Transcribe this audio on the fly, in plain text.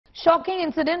Shocking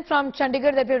incident from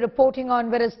Chandigarh that we are reporting on,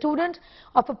 where a student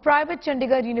of a private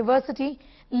Chandigarh University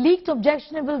leaked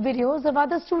objectionable videos of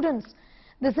other students.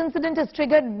 This incident has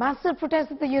triggered massive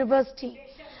protests at the university.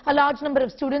 A large number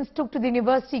of students took to the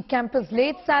university campus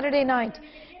late Saturday night,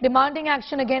 demanding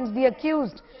action against the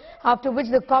accused, after which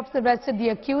the cops arrested the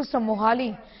accused from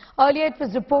Mohali. Earlier, it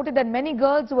was reported that many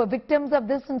girls who were victims of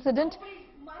this incident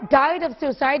died of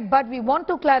suicide, but we want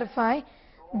to clarify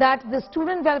that the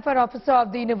student welfare officer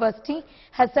of the university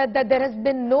has said that there has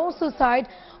been no suicide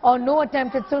or no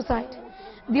attempted suicide.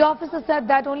 The officer said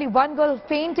that only one girl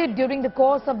fainted during the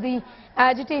course of the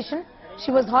agitation.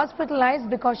 She was hospitalized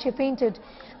because she fainted.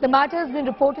 The matter has been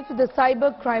reported to the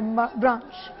cyber crime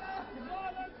branch.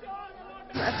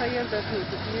 FIR दर्ज हो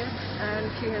चुकी है and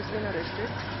she has been arrested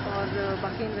और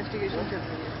बाकी investigation चल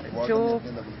रही है. जो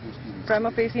प्राइमा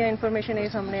फेसिया इंफॉर्मेशन ये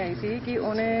सामने आई थी कि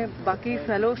उन्हें बाकी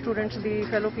फेलो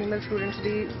फीमेल स्टूडेंट्स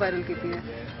दी वायरल की है.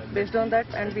 Based on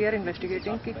that and we are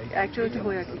investigating कि एक्चुअल जो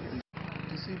होया की है.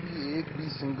 किसी भी एक भी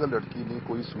सिंगल लड़की ने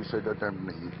कोई सुसाइड अटेम्प्ट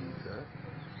नहीं की है.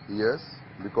 यस,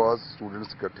 बिकॉज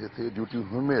स्टूडेंट्स इकट्ठे थे. ड्यू टू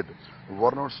ह्यूमिड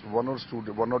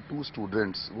वन और टू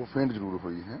स्टूडेंट्स वो फेंट जरूर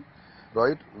हुई हैं,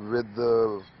 right, with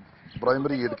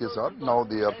primary aid के साथ. Now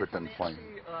they are fit and fine.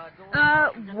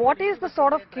 What is the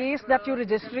sort of case that you're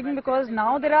registering? Because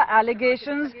now there are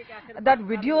allegations that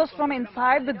videos from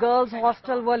inside the girls'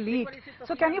 hostel were leaked.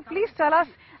 So can you please tell us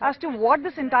as to what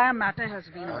this entire matter has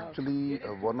been? Actually,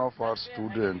 one of our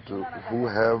students who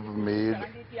have made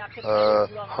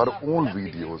her own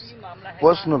videos,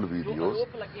 personal videos,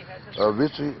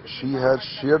 which she has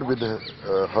shared with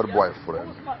her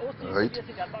boyfriend, right?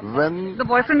 When the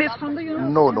boyfriend is from the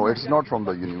university? No, it's not from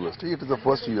the university. It is a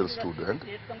first-year student.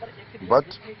 But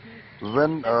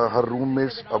when her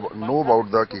roommates know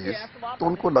about the case, तो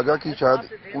उनको लगा कि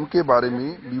शायद उनके बारे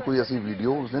में भी कोई ऐसी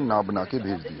वीडियो उसने ना बना के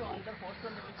भेज दी.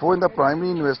 For in the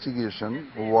primary investigation,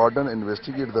 warden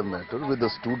investigate the matter with the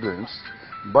students,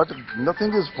 but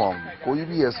nothing is found. कोई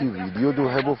भी ऐसी वीडियो जो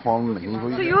है वो found नहीं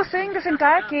हुई. So you're saying this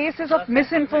entire case is of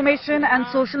misinformation and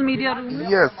social media rumors?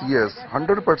 Yes,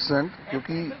 100%.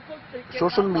 क्योंकि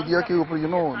social media के ऊपर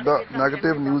द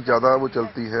नेगेटिव न्यूज़ ज़्यादा वो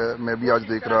चलती है. मैं भी आज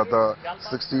देख रहा था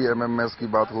 60 MMS की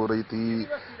बात हो रही थी,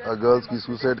 गर्ल्स की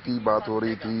सुसाइड की बात हो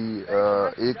रही थी,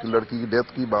 एक लड़की की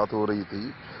डेथ की बात हो रही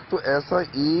थी. तो ऐसा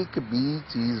एक भी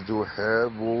चीज़ जो है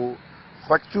वो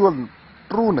फैक्चुअल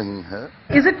ट्रू नहीं है.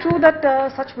 Is it true that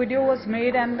such video was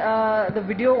made and the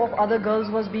video of other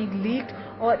girls was being leaked,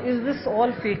 or is this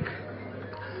all fake?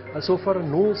 So far,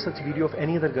 no such video of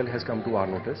any other girl has come to our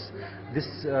notice. This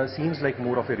seems like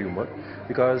more of a rumor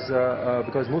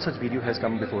because no such video has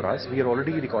come before us. We are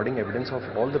already recording evidence of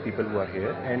all the people who are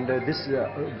here, and this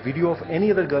video of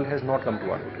any other girl has not come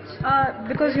to our notice.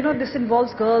 Because this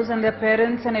involves girls and their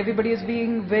parents, and everybody is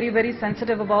being very, very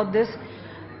sensitive about this.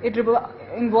 It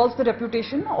involves the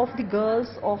reputation of the girls,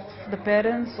 of the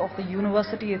parents, of the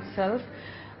university itself.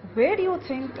 Where do you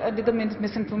think did the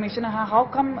misinformation, how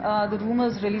come the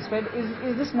rumors really spread?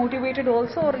 Is this motivated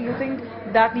also, or you think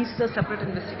that needs a separate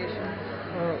investigation?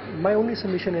 My only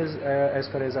submission is, as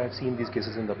far as I have seen these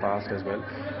cases in the past as well,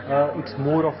 it's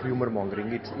more of rumor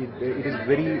mongering. It is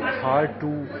very hard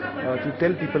to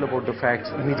tell people about the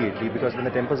facts immediately, because when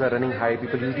the tempers are running high,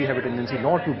 people usually have a tendency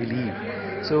not to believe.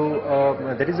 So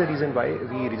that is the reason why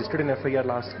we registered an FIR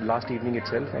last evening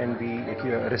itself, and we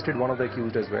arrested one of the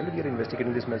accused as well. We are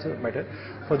investigating this matter.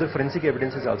 Further forensic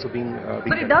evidence is also being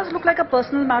But it does look like a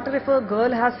personal matter if a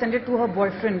girl has sent it to her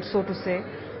boyfriend, so to say.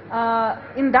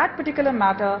 In that particular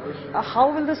matter,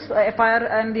 how will this FIR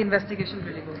and the investigation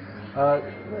really go?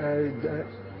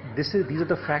 These are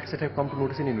the facts that have come to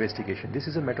notice in investigation. This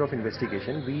is a matter of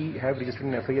investigation. We have registered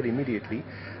an FIR immediately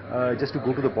just to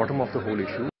go to the bottom of the whole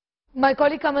issue. My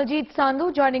colleague Kamaljeet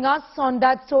Sandhu joining us on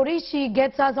that story. She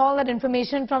gets us all that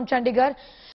information from Chandigarh.